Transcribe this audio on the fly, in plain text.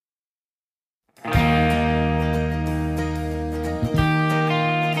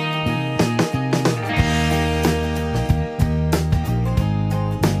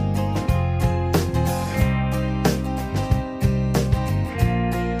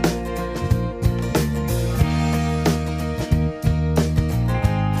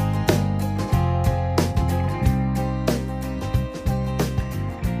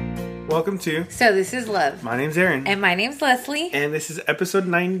welcome to So This Is Love. My name's Aaron. And my name's Leslie. And this is episode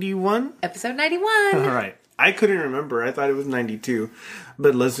 91. Episode 91. All right. I couldn't remember. I thought it was 92.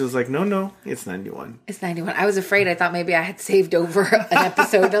 But Leslie was like, no, it's 91. It's 91. I was afraid. I thought maybe I had saved over an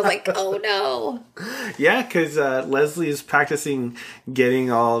episode. I was like, oh no. Yeah, because Leslie is practicing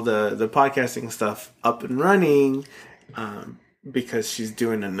getting all the podcasting stuff up and running. Because she's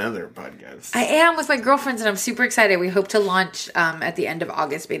doing another podcast. I am with my girlfriends, and I'm super excited. We hope to launch at the end of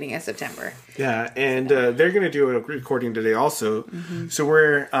August, beginning of September. Yeah, and they're going to do a recording today also. Mm-hmm. So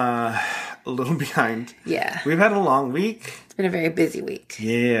we're a little behind. Yeah. We've had a long week. It's been a very busy week.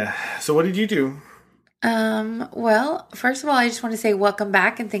 Yeah. So what did you do? Well, first of all, I just want to say welcome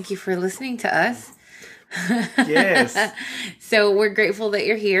back, and thank you for listening to us. Yes. So we're grateful that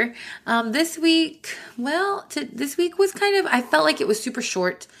you're here. This week was kind of, I felt like it was super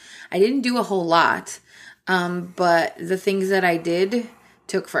short. I didn't do a whole lot. But the things that I did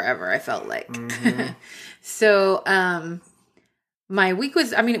took forever, I felt like. Mm-hmm. So, my week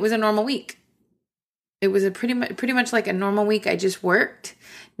was, it was a normal week. It was a pretty much like a normal week. I just worked.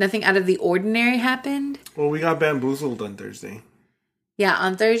 Nothing out of the ordinary happened. Well, we got bamboozled on Thursday. Yeah,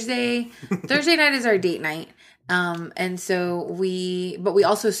 on Thursday night is our date night. And so we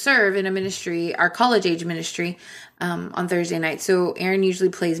also serve in a ministry, our college age ministry, on Thursday night. So Aaron usually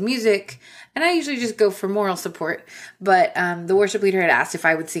plays music and I usually just go for moral support. But, the worship leader had asked if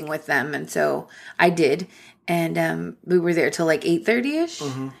I would sing with them. And so I did. And, we were there till like 8:30ish.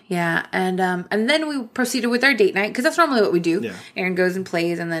 Mm-hmm. Yeah. And then we proceeded with our date night. Cause that's normally what we do. Yeah. Aaron goes and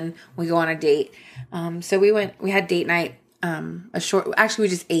plays and then we go on a date. So we had date night. We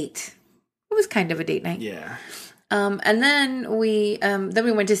just ate. It was kind of a date night. Yeah. And then we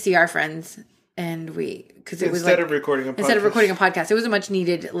went to see our friends and instead of recording a podcast, it was a much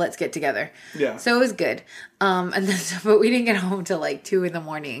needed let's get together. Yeah. So it was good. But we didn't get home till like 2 a.m.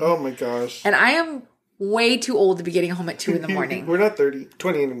 Oh my gosh. And I am way too old to be getting home at 2 a.m. We're not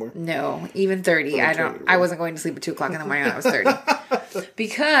 20 anymore. No, even 30. I wasn't going to sleep at 2 o'clock in the morning when I was 30.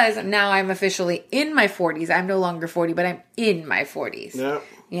 Because now I'm officially in my 40s. I'm no longer 40, but I'm in my 40s.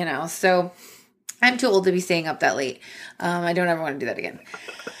 Yeah. So I'm too old to be staying up that late. I don't ever want to do that again.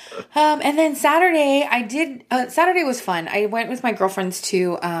 And then Saturday, Saturday was fun. I went with my girlfriends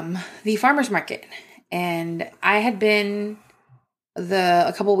to the farmer's market. And I had been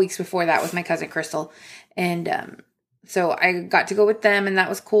a couple weeks before that with my cousin Crystal. And so I got to go with them, and that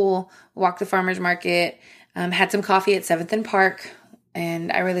was cool. Walked the farmer's market, had some coffee at 7th and Park.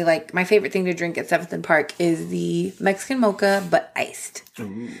 And I really my favorite thing to drink at 7th and Park is the Mexican mocha, but iced.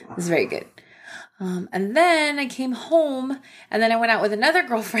 Ooh. It's very good. And then I came home, and then I went out with another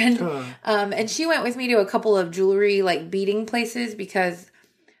girlfriend, and she went with me to a couple of jewelry, beading places, because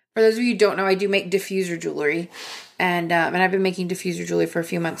for those of you who don't know, I do make diffuser jewelry, and I've been making diffuser jewelry for a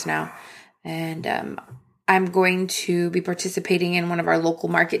few months now, and I'm going to be participating in one of our local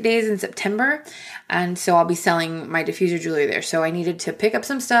market days in September, and so I'll be selling my diffuser jewelry there. So I needed to pick up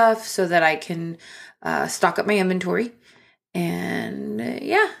some stuff so that I can stock up my inventory, and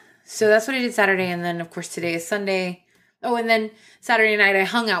so that's what I did Saturday, and then of course today is Sunday. Oh, and then Saturday night I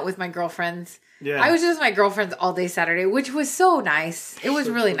hung out with my girlfriends. Yeah, I was just with my girlfriends all day Saturday, which was so nice. It was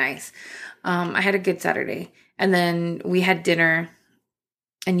really nice. I had a good Saturday, and then we had dinner.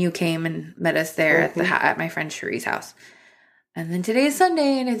 And you came and met us there at my friend Cherie's house. And then today is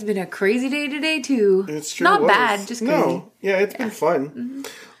Sunday, and it's been a crazy day today, too. It's true. Not bad, just crazy. No, yeah, it's been fun. Mm-hmm.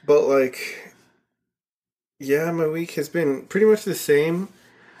 But, my week has been pretty much the same.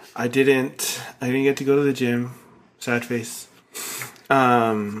 I didn't get to go to the gym. Sad face. But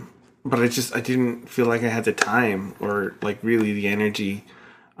I didn't feel like I had the time or, really the energy.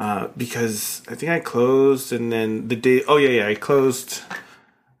 Because I think I closed, and then the day... Oh, yeah, I closed...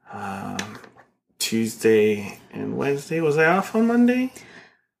 Tuesday and Wednesday. Was I off on Monday?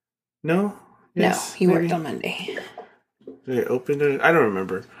 No? Yes, no, you worked on Monday. Did I open it? I don't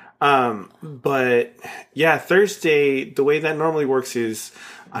remember. But yeah, Thursday, the way that normally works is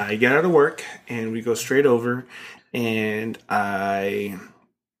I get out of work and we go straight over, and I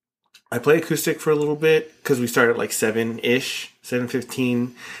play acoustic for a little bit because we start at 7-ish,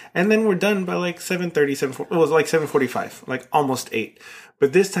 7:15, and then we're done by 7:30, 7:40. It was 7:45, almost 8.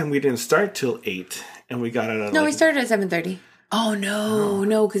 But this time we didn't start till 8, and we got out at we started at 7:30. Oh,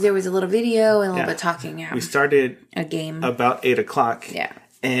 no, because there was a little video and a little bit of talking. Yeah. We started a game about 8 o'clock. Yeah.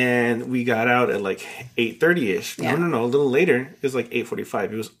 And we got out at 8:30-ish. Yeah. No, a little later. It was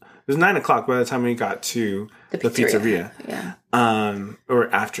 8:45. It was 9 o'clock by the time we got to the pizzeria. Yeah. Or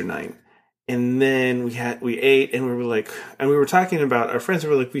after 9. And then we ate, and we were talking about our friends.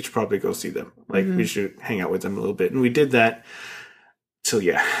 We were like, we should probably go see them. We should hang out with them a little bit. And we did that. So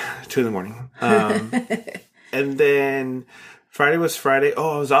yeah, 2 in the morning. And then Friday was Friday.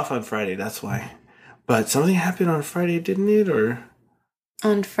 Oh, I was off on Friday. That's why. But something happened on Friday, didn't it? Or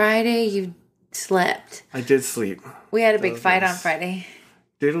on Friday you slept. I did sleep. We had a big fight on Friday.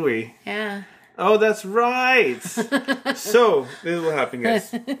 Did we? Yeah. Oh, that's right. So this is what happened,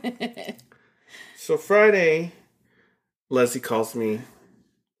 guys. So Friday, Leslie calls me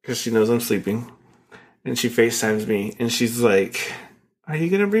because she knows I'm sleeping, and she FaceTimes me, and she's like, "Are you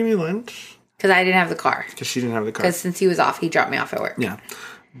gonna bring me lunch?" Because I didn't have the car. Because she didn't have the car. Because since he was off, he dropped me off at work. Yeah,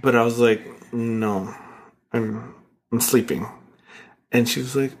 but I was like, "No, I'm sleeping," and she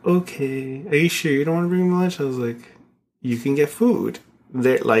was like, "Okay, are you sure you don't want to bring me lunch?" I was like, "You can get food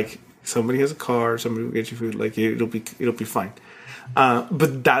there. Like somebody has a car, somebody will get you food. Like it'll be fine."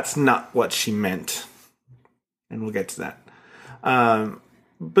 But that's not what she meant, and we'll get to that.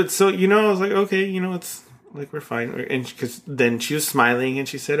 But so I was like, okay, it's like we're fine, and because then she was smiling and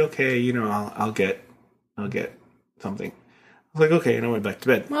she said, okay, I'll get something. I was like, okay, and I went back to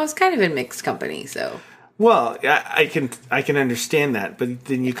bed. Well, I was kind of in mixed company, so. Well, I can understand that, but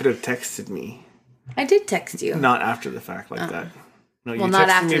then you could have texted me. I did text you. Not after the fact like that. No, well, you not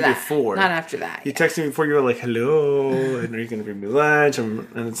texted after me that. before. Not after that. You texted me before. You were like, "Hello," and are you going to bring me lunch?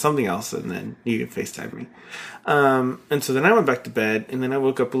 And something else, and then you could FaceTime me. And so then I went back to bed, and then I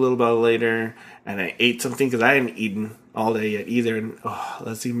woke up a little bit later, and I ate something because I hadn't eaten all day yet either. And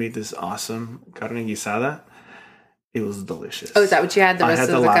Leslie made this awesome carne guisada. It was delicious. Oh, is that what you had? The I rest had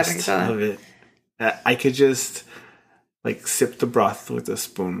of the the carne last guisada? of it. I could just like sip the broth with a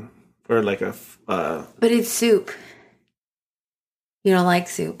spoon or like But it's soup. You don't like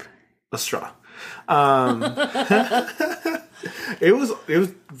soup. A straw. It was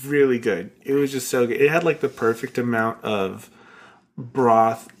really good. It was just so good. It had like the perfect amount of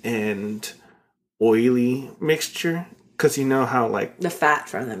broth and oily mixture, because you know how like the fat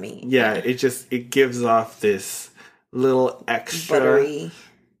from the meat. Yeah, it gives off this little extra buttery,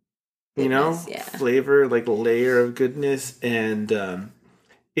 goodness, flavor, like layer of goodness. And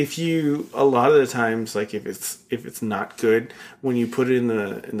if you, a lot of the times, like if it's not good, when you put it in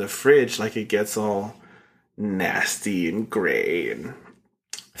the fridge, like it gets all nasty and gray and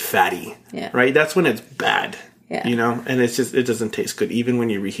fatty. Yeah. Right? That's when it's bad. Yeah. And it doesn't taste good even when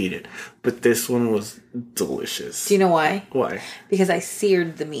you reheat it. But this one was delicious. Do you know why? Why? Because I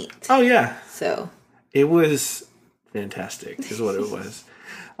seared the meat. Oh yeah. So it was fantastic is what it was.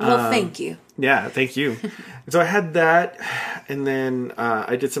 Well, thank you. Yeah, thank you. So I had that, and then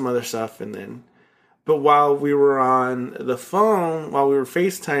I did some other stuff, but while we were on the phone, while we were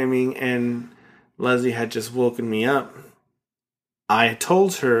FaceTiming, and Leslie had just woken me up, I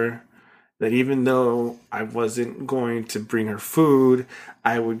told her that even though I wasn't going to bring her food,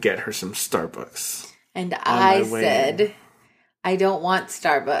 I would get her some Starbucks. And I said, I don't want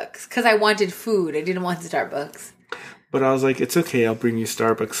Starbucks, because I wanted food. I didn't want Starbucks. But I was like, it's okay, I'll bring you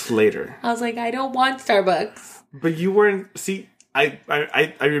Starbucks later. I was like, I don't want Starbucks. But you weren't, see, I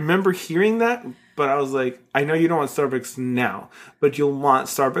remember hearing that, but I was like, I know you don't want Starbucks now, but you'll want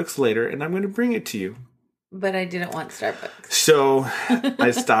Starbucks later, and I'm going to bring it to you. But I didn't want Starbucks. So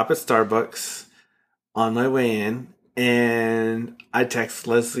I stop at Starbucks on my way in, and I text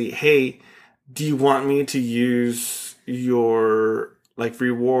Leslie, hey, do you want me to use your like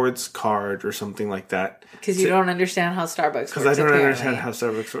rewards card or something like that? Because you don't understand how Starbucks works. Because I don't understand how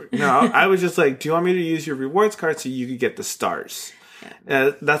Starbucks works. No, I was just like, do you want me to use your rewards card so you could get the stars?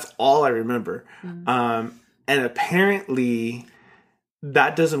 Yeah. That's all I remember. Mm-hmm. And apparently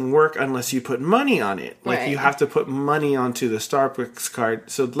that doesn't work unless you put money on it. Like you have to put money onto the Starbucks card.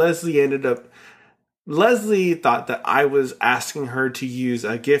 So Leslie thought that I was asking her to use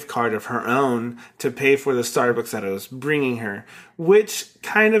a gift card of her own to pay for the Starbucks that I was bringing her, which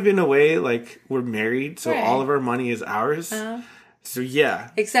kind of in a way, like we're married, so all of our money is ours. So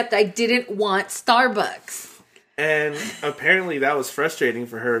yeah. Except I didn't want Starbucks. And apparently that was frustrating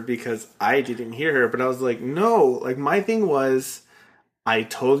for her because I didn't hear her, but I was like, no, like my thing was, I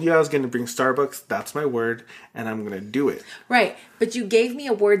told you I was going to bring Starbucks. That's my word. And I'm going to do it. Right. But you gave me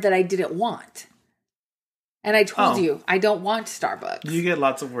a word that I didn't want. And I told you, I don't want Starbucks. You get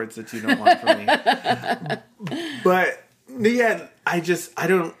lots of words that you don't want from me. But yeah,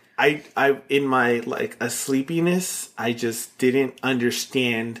 I in my like a sleepiness, I just didn't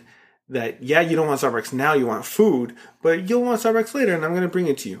understand that, yeah, you don't want Starbucks now, you want food, but you'll want Starbucks later and I'm going to bring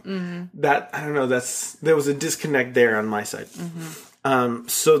it to you. Mm-hmm. That, I don't know, there was a disconnect there on my side. Mm-hmm.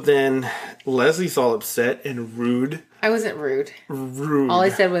 So then Leslie's all upset and rude. I wasn't rude. Rude. All I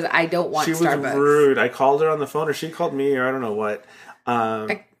said was, I don't want Starbucks. She was rude. I called her on the phone, or she called me, or I don't know what.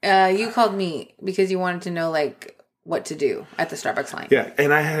 You called me because you wanted to know, like, what to do at the Starbucks line. Yeah,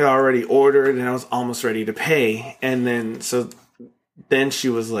 and I had already ordered, and I was almost ready to pay, and then she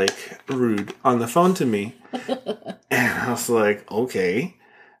was like rude on the phone to me, and I was like, okay,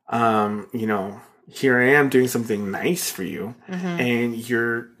 here I am doing something nice for you, and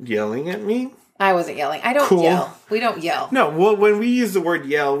you're yelling at me. I wasn't yelling. I don't yell. We don't yell. No, well, when we use the word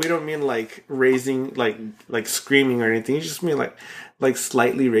yell, we don't mean like raising, like screaming or anything. You just mean like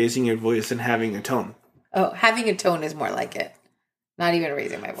slightly raising your voice and having a tone. Oh, having a tone is more like it. Not even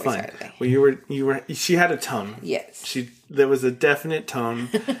raising my voice. Fine. Hardly. Well, she had a tone. Yes. There was a definite tone.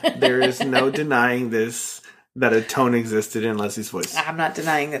 There is no denying that a tone existed in Leslie's voice. I'm not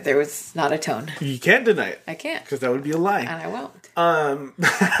denying that there was not a tone. You can't deny it. I can't. Because that would be a lie. And I won't.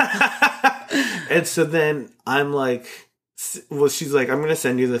 And so then I'm like, well, she's like, I'm going to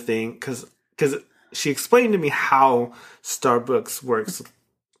send you the thing. Because she explained to me how Starbucks works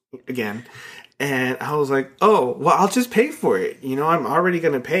again. And I was like, oh, well, I'll just pay for it. I'm already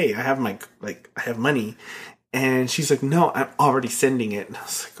going to pay. I have I have money. And she's like, no, I'm already sending it. And I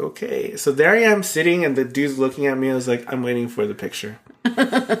was like, okay. So there I am sitting, and the dude's looking at me. I was like, I'm waiting for the picture.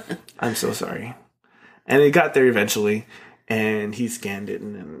 I'm so sorry. And it got there eventually, and he scanned it,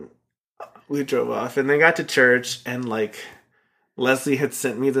 and then we drove off. And then got to church, and Leslie had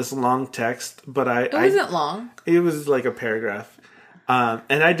sent me this long text, but it wasn't long. It was like a paragraph.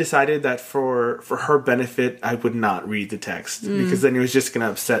 And I decided that for her benefit, I would not read the text because then it was just going to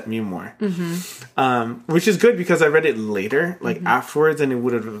upset me more. Mm-hmm. Which is good because I read it later, afterwards, and it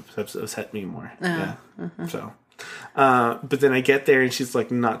would have upset me more. Yeah. Mm-hmm. So, but then I get there and she's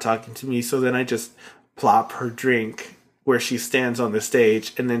not talking to me. So then I just plop her drink where she stands on the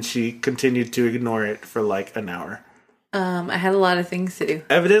stage, and then she continued to ignore it for an hour. I had a lot of things to do.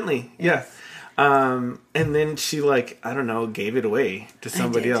 Evidently, yes. Yeah. And then she I don't know, gave it away to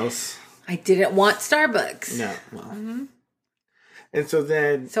somebody else. I didn't want Starbucks. No, well. Mm-hmm. And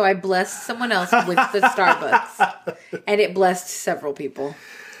so I blessed someone else with the Starbucks, and it blessed several people.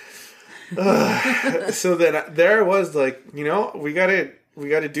 So then there I was we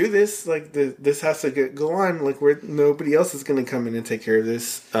gotta do this. This has to go on. Nobody else is going to come in and take care of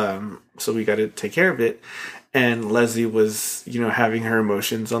this. So we got to take care of it. And Leslie was, having her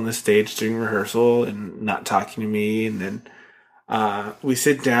emotions on the stage during rehearsal and not talking to me. And then we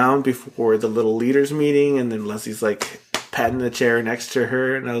sit down before the little leaders meeting, and then Leslie's patting the chair next to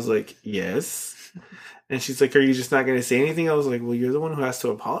her, and I was like, yes. And she's like, are you just not going to say anything? I was like, well, you're the one who has to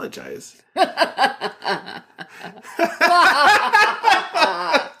apologize. And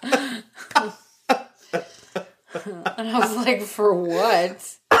I was like, for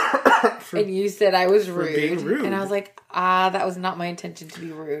what? And you said I was rude. Being rude. And I was like, that was not my intention to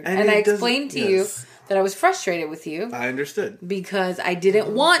be rude. And I explained to you that I was frustrated with you. I understood. Because I didn't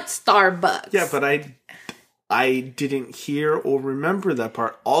want Starbucks. Yeah, but I didn't hear or remember that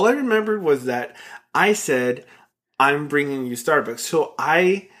part. All I remembered was that I said, I'm bringing you Starbucks. So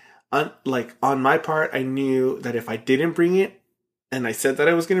on my part, I knew that if I didn't bring it, and I said that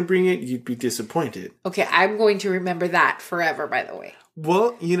I was going to bring it, you'd be disappointed. Okay, I'm going to remember that forever, by the way.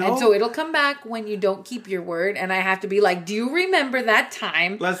 Well, And so it'll come back when you don't keep your word, and I have to be like, do you remember that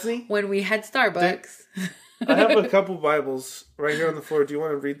time, Leslie, when we had Starbucks? I have a couple Bibles right here on the floor. Do you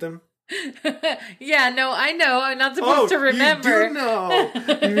want to read them? Yeah, no, I know. I'm not supposed to remember. You do know.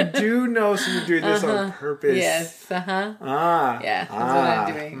 You do know, so you're doing this on purpose. Yes, Yeah, that's what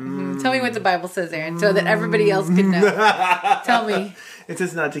I'm doing. Mm-hmm. Tell me what the Bible says, Aaron, so that everybody else can know. Tell me. It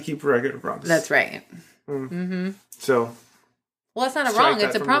says not to keep a record of wrongs. That's right. Mm-hmm. So... Well, it's not a wrong.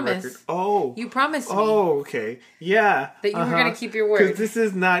 It's a promise. Oh. You promised me. Oh, okay. Yeah. That you were going to keep your word. Because this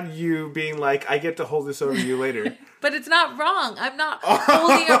is not you being I get to hold this over you later. But it's not wrong. I'm not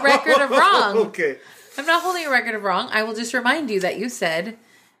holding a record of wrong. Okay. I'm not holding a record of wrong. I will just remind you that you said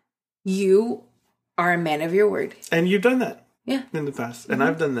you are a man of your word. And you've done that. Yeah. In the past. And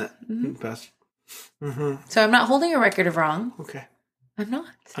I've done that in the past. Mm-hmm. So I'm not holding a record of wrong. Okay. I'm not.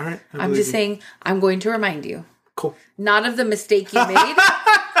 All right. I'm just saying I'm going to remind you. Cool. Not of the mistake you made,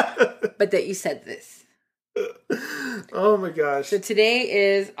 but that you said this. Oh my gosh. So today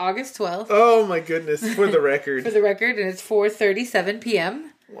is August 12th. Oh my goodness. For the record. For the record, and it's 4:37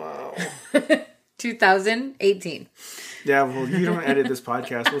 p.m. Wow. 2018. Yeah, well, you don't edit this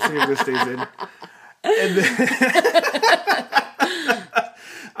podcast. We'll see if this stays in.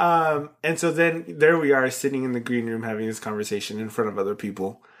 And so then there we are sitting in the green room having this conversation in front of other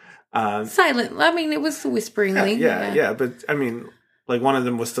people. Silent. I mean, it was whisperingly. Yeah. But I mean, one of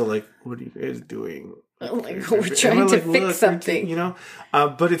them was still like, "What are you guys doing?" We're trying to fix something,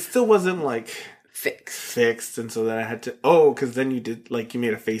 But it still wasn't fixed. And so then I had to. Oh, because then you did you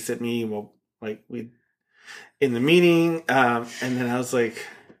made a face at me. Well, we in the meeting. And then I was like,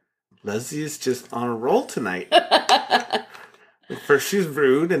 Leslie is just on a roll tonight. First she's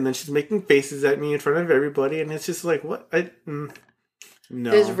rude, and then she's making faces at me in front of everybody, and it's just like, what? No.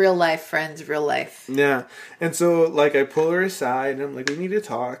 There's real life, friends, real life. Yeah. And so, like, I pull her aside, and I'm like, we need to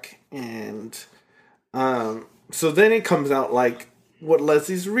talk. And so then it comes out, like, what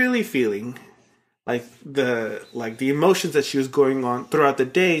Leslie's really feeling. Like, the emotions that she was going on throughout the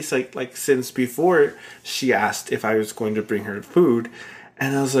day, like since before she asked if I was going to bring her food.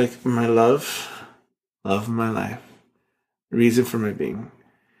 And I was like, my love of my life, reason for my being.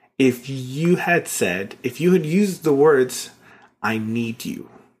 If you had used the words, I need you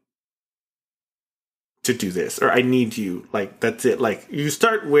to do this, or I need you, like, that's it. Like, you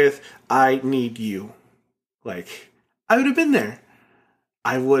start with, I need you. Like, I would have been there.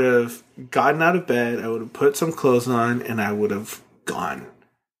 I would have gotten out of bed, I would have put some clothes on, and I would have gone.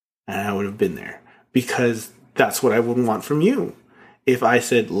 And I would have been there. Because that's what I would want from you. If I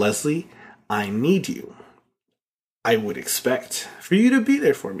said, Leslie, I need you, I would expect for you to be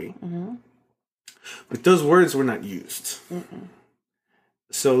there for me. Mm-hmm. But those words were not used. Mm-mm.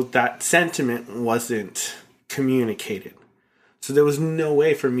 So that sentiment wasn't communicated. So there was no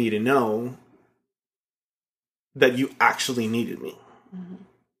way for me to know that you actually needed me. Mm-hmm.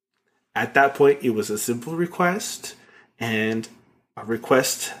 At that point, it was a simple request, and a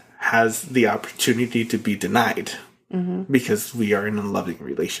request has the opportunity to be denied. Mm-hmm. Because we are in a loving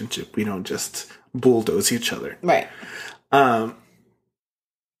relationship. We don't just bulldoze each other. Right.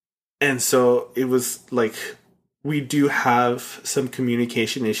 And so it was like, we do have some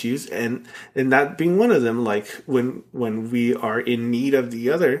communication issues, and that being one of them, like when we are in need of the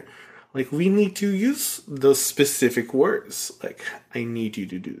other, like, we need to use those specific words. Like, I need you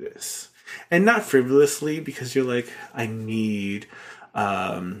to do this. And not frivolously, because you're like, I need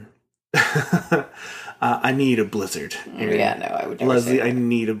I need a blizzard. Yeah, no, I would never Leslie, say that. I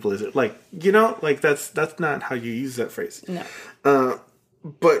need a blizzard. Like, you know, like that's not how you use that phrase. No.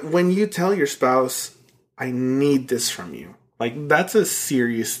 But when you tell your spouse, I need this from you, like, that's a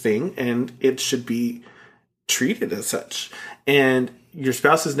serious thing, and it should be treated as such. And your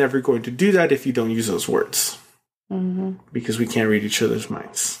spouse is never going to do that if you don't use those words. Mm-hmm. Because we can't read each other's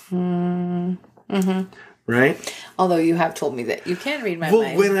minds. Mm-hmm. Right? Although you have told me that you can read my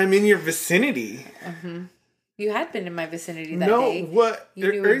mind. Well, when I'm in your vicinity. Mm-hmm. You had been in my vicinity that day. No, what?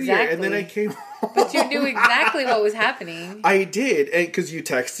 You knew earlier, exactly. and then I came home. But you knew exactly what was happening. I did, because you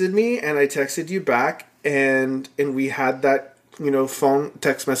texted me, and I texted you back, and we had that, phone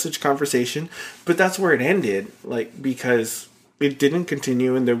text message conversation. But that's where it ended, like, because it didn't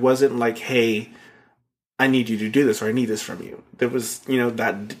continue, and there wasn't like, hey, I need you to do this, or I need this from you. There was,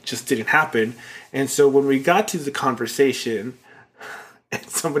 that just didn't happen. And so when we got to the conversation, and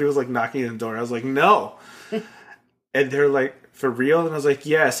somebody was like knocking on the door, I was like, no. And they're like, for real? And I was like,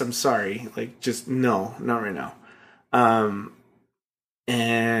 yes, I'm sorry. Like, just no, not right now.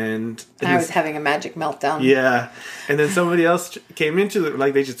 And I was having a magic meltdown. Yeah. And then somebody else came into it,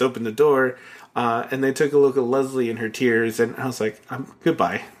 like, they just opened the door, and they took a look at Leslie and her tears, and I was like,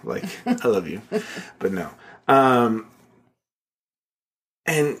 goodbye. Like, I love you. But no.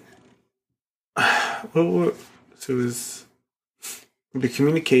 And so it was the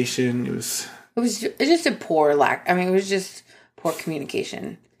communication, it was just a poor lack. I mean, it was just poor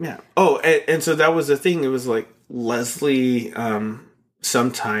communication. Yeah. Oh, and so that was the thing. It was like, Leslie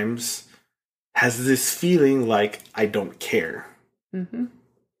sometimes has this feeling like I don't care. Mm-hmm.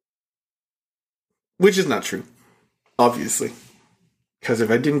 Which is not true, obviously. Because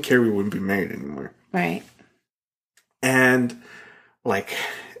if I didn't care, we wouldn't be married anymore. Right. And, like,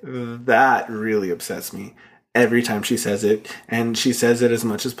 that really upsets me every time she says it. And she says it as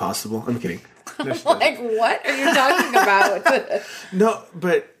much as possible. I'm kidding. No, like, what are you talking about? No,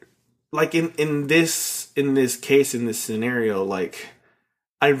 but, like, in this case, in this scenario, like,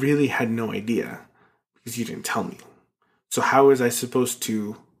 I really had no idea. Because you didn't tell me. So how was I supposed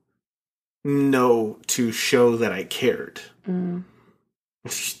to know to show that I cared? Mm.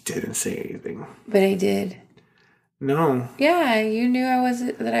 She didn't say anything. But I did. No. Yeah, you knew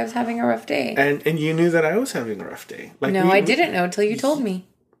that I was having a rough day. And you knew that I was having a rough day. Like, no, I didn't know until you told me.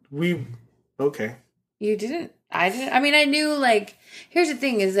 Okay. You didn't. I didn't. I mean, I knew, like, here's the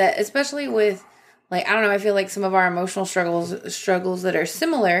thing is that, especially with, like, I don't know, I feel like some of our emotional struggles that are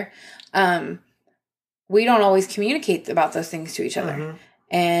similar, we don't always communicate about those things to each other. Mm-hmm.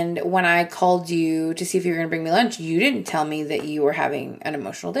 And when I called you to see if you were going to bring me lunch, you didn't tell me that you were having an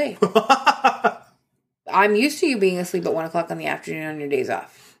emotional day. I'm used to you being asleep at 1 o'clock in the afternoon on your days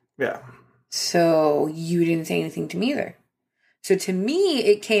off. Yeah. So you didn't say anything to me either. So to me,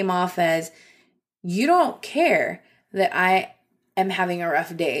 it came off as You don't care that I am having a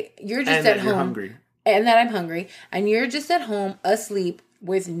rough day. You're just at home. You're hungry. And that I'm hungry. And you're just at home asleep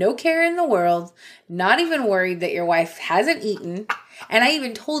with no care in the world, not even worried that your wife hasn't eaten. And I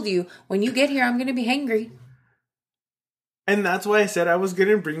even told you, when you get here, I'm going to be hangry. And that's why I said I was going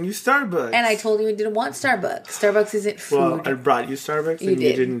to bring you Starbucks. And I told you I didn't want Starbucks. Starbucks isn't food. Well, I brought you Starbucks and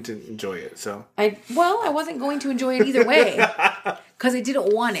you didn't enjoy it, so. I wasn't going to enjoy it either way. Because I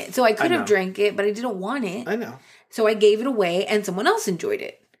didn't want it. So I could have drank it, but I didn't want it. I know. So I gave it away and someone else enjoyed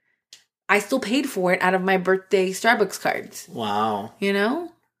it. I still paid for it out of my birthday Starbucks cards. Wow. You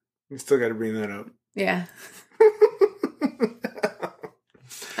know? You still got to bring that up. Yeah.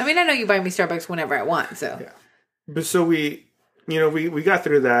 I mean, I know you buy me Starbucks whenever I want, so. Yeah. But so we got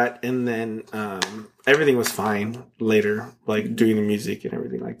through that, and then everything was fine later, like doing the music and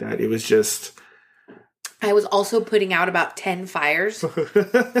everything like that. It was just... I was also putting out about 10 fires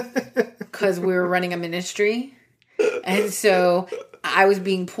because we were running a ministry. And so I was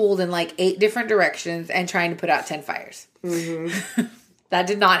being pulled in like 8 different directions and trying to put out 10 fires. Mm-hmm. That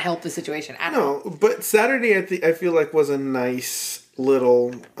did not help the situation at all. No, but Saturday I feel like was a nice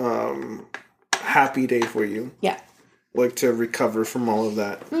little happy day for you. Yeah. Like to recover from all of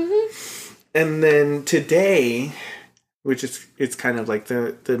that. Mm-hmm. And then today, which is it's kind of like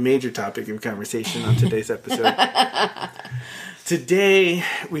the major topic of conversation on today's episode. Today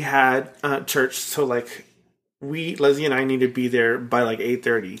we had church, so like Leslie and I need to be there by like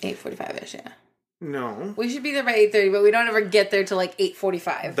 8:30. 8:45ish, yeah. No. We should be there by 8:30, but we don't ever get there till like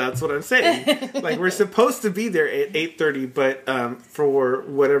 8:45. That's what I'm saying. Like we're supposed to be there at 8:30, but for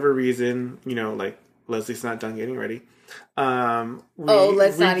whatever reason, like Leslie's not done getting ready.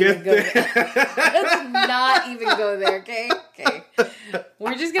 Let's not even go there. Let's not even go there, okay? Okay.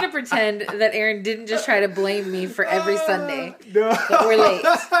 We're just going to pretend that Aaron didn't just try to blame me for every Sunday that we're late.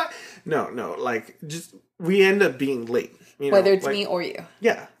 No. Like, just, we end up being late. Whether it's me or you.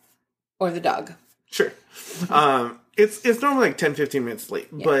 Yeah. Or the dog. Sure. It's normally like 10, 15 minutes late.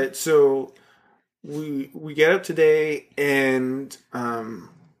 Yeah. But so we get up today and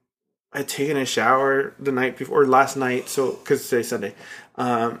I'd taken a shower the night before, or last night, so because today's Sunday,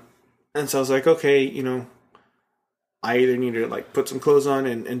 and so I was like, okay, I either need to like put some clothes on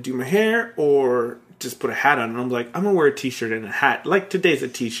and do my hair, or just put a hat on. And I'm like, I'm gonna wear a t-shirt and a hat. Like today's a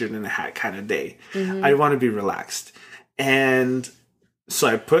t-shirt and a hat kind of day. Mm-hmm. I want to be relaxed, and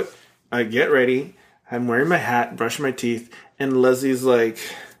so I get ready. I'm wearing my hat, brushing my teeth, and Leslie's like,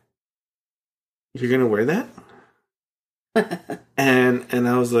 "You're gonna wear that?" and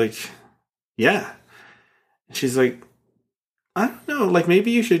I was like, yeah. She's like, I don't know, like maybe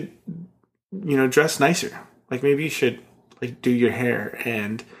you should, dress nicer. Like maybe you should like do your hair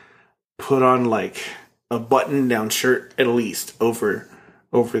and put on like a button down shirt at least over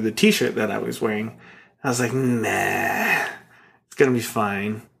the t-shirt that I was wearing. I was like, nah, it's gonna be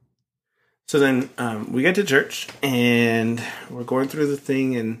fine. So then we get to church and we're going through the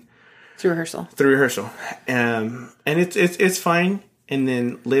thing and through rehearsal. And it's fine. And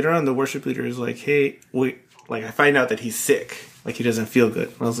then later on, the worship leader is like, hey, wait, like I find out that he's sick. Like he doesn't feel good.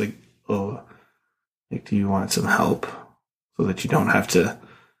 And I was like, oh, like, do you want some help so that you don't have to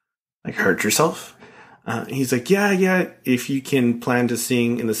like hurt yourself? He's like, yeah, if you can plan to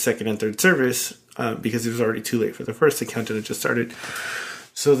sing in the second and third service, because it was already too late for the first. The countdown had just started.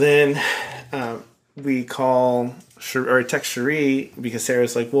 So then we call or text Cherie because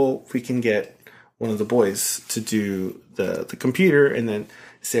Sarah's like, well, we can get one of the boys to do the computer, and then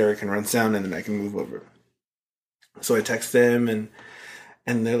Sarah can run sound, and then I can move over. So I text them, and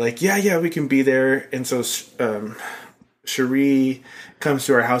they're like, yeah, we can be there. And so Cherie comes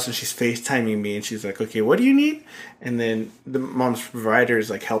to our house, and she's FaceTiming me, and she's like, okay, what do you need? And then the mom's provider is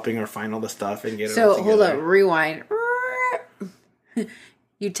like helping her find all the stuff and get it all together. So hold up, rewind.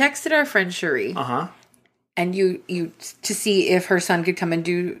 You texted our friend Cherie. Uh-huh. And you to see if her son could come and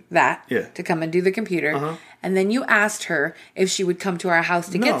do that. Yeah. To come and do the computer. Uh-huh. And then you asked her if she would come to our house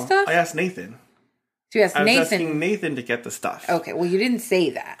to get stuff? I asked Nathan. So you asked Nathan. I was asking Nathan to get the stuff. Okay, well, you didn't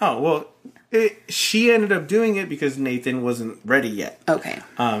say that. Oh, well, she ended up doing it because Nathan wasn't ready yet. Okay.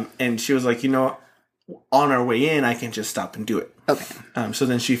 And she was like, on our way in, I can just stop and do it. Okay. So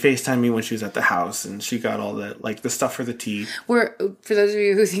then she FaceTimed me when she was at the house, and she got all the stuff for the tea. For those of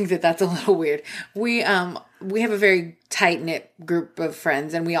you who think that that's a little weird, we have a very tight-knit group of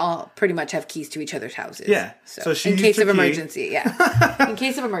friends, and we all pretty much have keys to each other's houses. Yeah. So she in case of emergency, yeah. In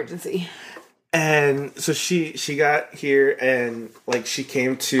case of emergency. And so she got here, and like she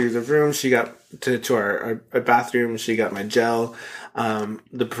came to the room, she got to our bathroom. She got my gel.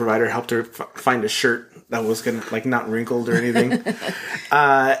 The provider helped her find a shirt that was gonna like not wrinkled or anything.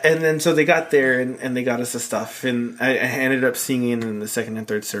 And then so they got there and they got us the stuff, and I ended up singing in the second and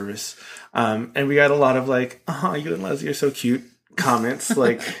third service. And we got a lot of like, "Oh, you and Leslie are so cute" comments,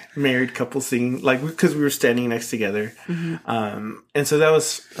 like married couple singing, like because we were standing next together. And so that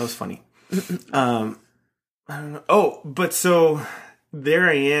was funny. I don't know. Oh, but so there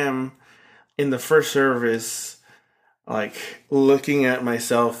I am in the first service, like looking at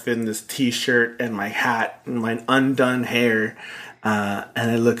myself in this t-shirt and my hat and my undone hair.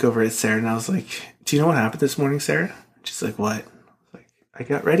 And I look over at Sarah and I was like, "Do you know what happened this morning, Sarah?" She's like, "What?" I was like, "I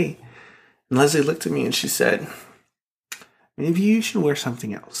got ready." And Leslie looked at me and she said, "Maybe you should wear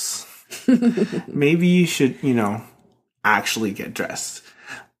something else. Maybe you should, actually get dressed."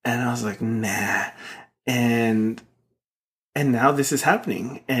 And I was like, "Nah." And now this is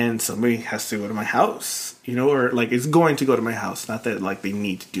happening, and somebody has to go to my house, or like it's going to go to my house. Not that like they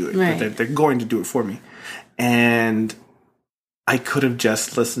need to do it, right. But they're going to do it for me. And I could have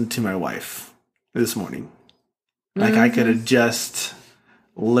just listened to my wife this morning. Like I could have just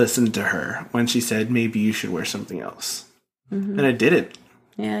listened to her when she said, "Maybe you should wear something else." And I didn't.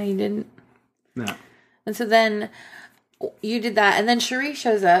 Yeah, you didn't. No. And so then you did that, and then Cherie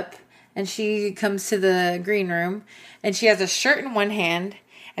shows up. And she comes to the green room, and she has a shirt in one hand,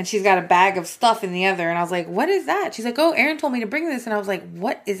 and she's got a bag of stuff in the other. And I was like, "What is that?" She's like, "Oh, Aaron told me to bring this." And I was like,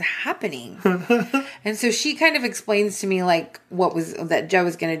 "What is happening?" And so she kind of explains to me like that Joe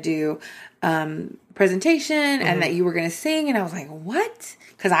was going to do presentation and that you were going to sing. And I was like, "What?"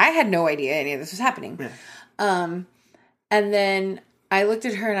 Because I had no idea any of this was happening. Yeah. And then I looked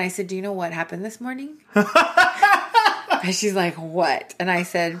at her and I said, "Do you know what happened this morning?" And she's like, "What?" And I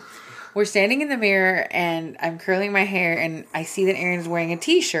said, "We're standing in the mirror and I'm curling my hair and I see that Aaron's wearing a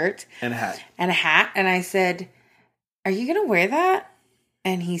t-shirt. And a hat. And I said, 'Are you going to wear that?'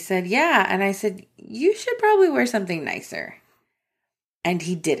 And he said, 'Yeah.' And I said, 'You should probably wear something nicer.' And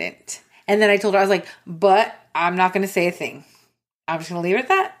he didn't. And then I told her, I was like, 'But I'm not going to say a thing. I'm just going to leave it at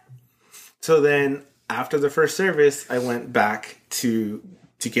that.'" So then after the first service, I went back to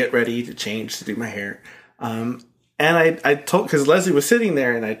get ready, to change, to do my hair. And I told, because Leslie was sitting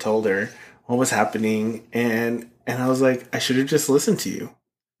there, and I told her what was happening, and I was like, "I should have just listened to you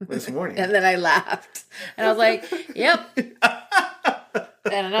this morning." And then I laughed, and I was like, "Yep."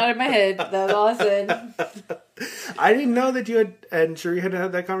 And I nodded my head. That was all I said. I didn't know that you and Cherie had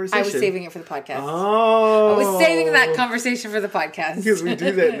that conversation. I was saving it for the podcast. Oh, I was saving that conversation for the podcast because we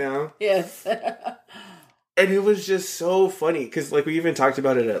do that now. Yes. And it was just so funny because, like, we even talked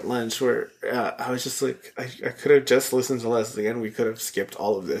about it at lunch where I was just like, I could have just listened to Leslie and we could have skipped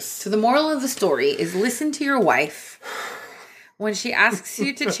all of this. So the moral of the story is listen to your wife when she asks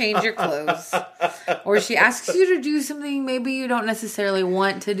you to change your clothes or she asks you to do something maybe you don't necessarily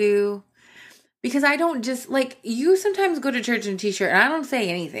want to do. Because I don't just, like, you sometimes go to church in a t-shirt and I don't say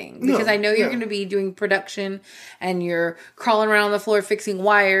anything. Because I know you're going to be doing production and you're crawling around on the floor fixing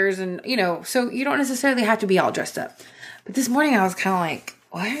wires and, so you don't necessarily have to be all dressed up. But this morning I was kind of like,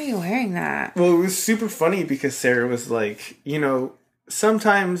 why are you wearing that? Well, it was super funny because Sarah was like,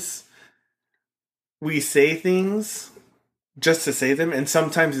 sometimes we say things just to say them and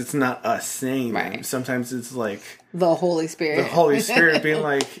sometimes it's not us saying them. Sometimes it's like the Holy Spirit. The Holy Spirit being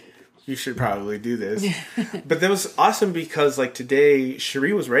like, "You should probably do this." But that was awesome because, like, today,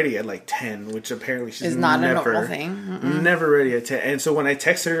 Cherie was ready at, like, 10, which apparently she's not a normal thing. Never ready at 10. And so when I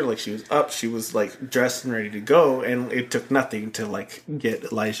texted her, like, she was up, she was, like, dressed and ready to go, and it took nothing to, like, get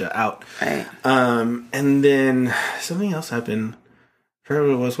Elijah out. Right. And then something else happened. I forgot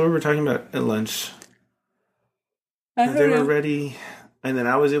what it was. What were we talking about at lunch? They were ready, and then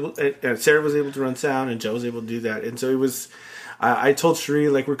Sarah was able to run sound, and Joe was able to do that. And so it was... I told Cherie,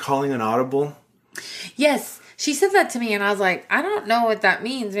 like, we're calling an audible. Yes. She said that to me, and I was like, I don't know what that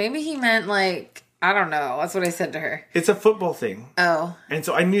means. Maybe he meant, like, I don't know. That's what I said to her. It's a football thing. Oh. And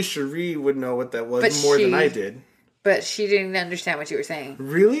so I knew Cherie would know what that was more than I did. But she didn't understand what you were saying.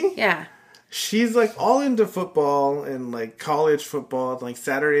 Really? Yeah. She's, like, all into football and, like, college football. Like,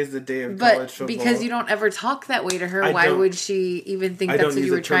 Saturday is the day of college football. Because you don't ever talk that way to her, why would she even think that's what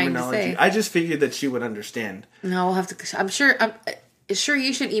you were trying to say? I just figured that she would understand. No, we'll have to... I'm sure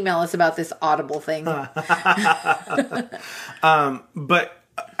you should email us about this audible thing. But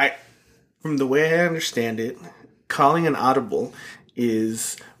from the way I understand it, calling an audible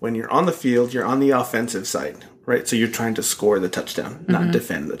is when you're on the field, you're on the offensive side, right? So you're trying to score the touchdown, not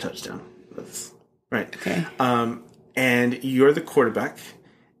defend the touchdown. That's right. Okay. And you're the quarterback,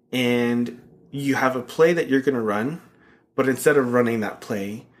 and you have a play that you're going to run, but instead of running that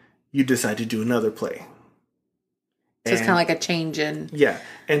play, you decide to do another play. So it's kind of like a change in... Yeah.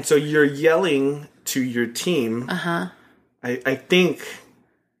 And so you're yelling to your team. Uh-huh. I think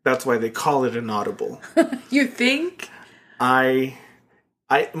that's why they call it an audible. You think? My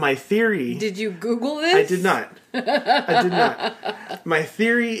theory... Did you Google this? I did not. My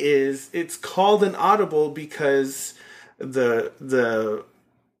theory is it's called an audible because the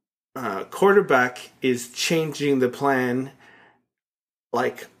quarterback is changing the plan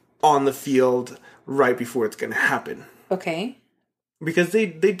like on the field right before it's going to happen. Okay. Because they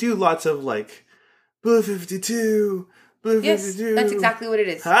do lots of like blue 52, blue 52. Yes, that's exactly what it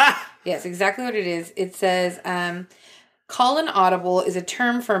is. Ah! Yes, exactly what it is. It says, call an audible is a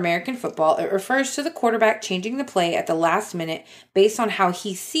term for American football. It refers to the quarterback changing the play at the last minute based on how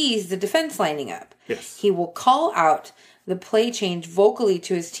he sees the defense lining up. Yes. He will call out the play change vocally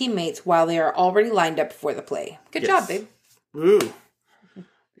to his teammates while they are already lined up for the play. Good job, babe. Ooh.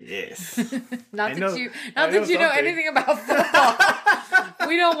 Yes. Not that you know anything about football.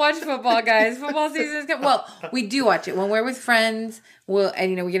 We don't watch football, guys. Football season is coming. Well, we do watch it when we're with friends. We get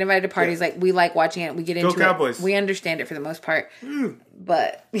invited to parties. Yeah. Like we like watching it. We get into Cowboys. it. We understand it for the most part,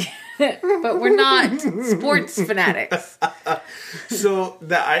 but we're not sports fanatics. So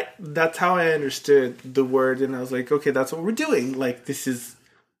that's how I understood the word, and I was like, okay, that's what we're doing. Like this is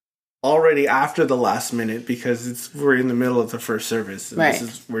already after the last minute because we're in the middle of the first service. And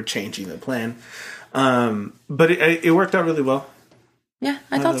right. We're changing the plan. But it worked out really well. Yeah,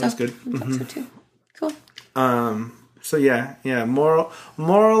 I thought so. That was good. I thought so too. Cool. So yeah.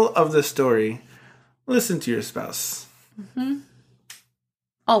 Moral of the story: listen to your spouse. Mm-hmm.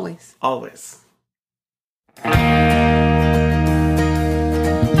 Always.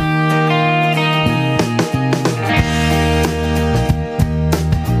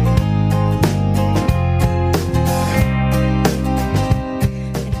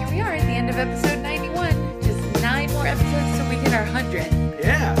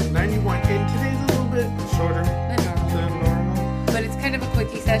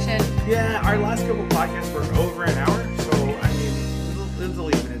 Yeah, our last couple podcasts were over an hour, so I mean, it'll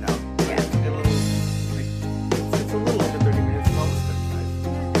even it out. Yeah. It's a little over 30 minutes, it's almost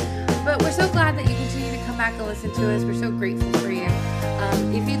 35. But we're so glad that you continue to come back and listen to us. We're so grateful for you.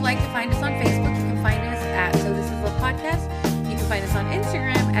 If you'd like to find us on Facebook, you can find us at So This Is Love Podcast. You can find us on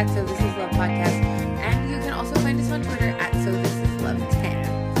Instagram at So This Is Love Podcast. And you can also find us on Twitter at So This Is Love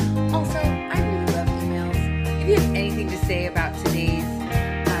 10. Also, I really love emails. If you have anything to say about today's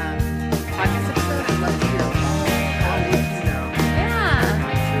podcast episode, I'd love to hear all about it.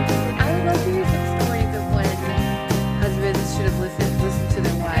 Yeah. I would love to hear some stories of when husbands should have listened to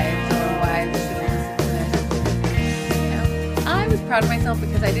their wives, or wives should have listened to their husbands. I was proud of myself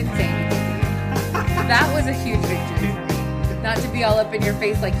because I didn't say anything to you. That was a huge victory. Not to be all up in your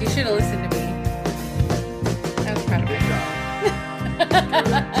face like you should have listened to me. I was proud of myself. Good job.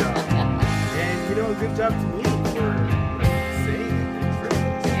 And good job to me for saying it.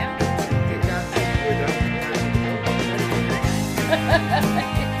 Yeah.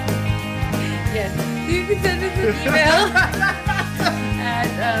 Yes. So you can send us an email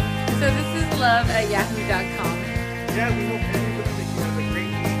at so this is love at yahoo.com. Yeah, we will.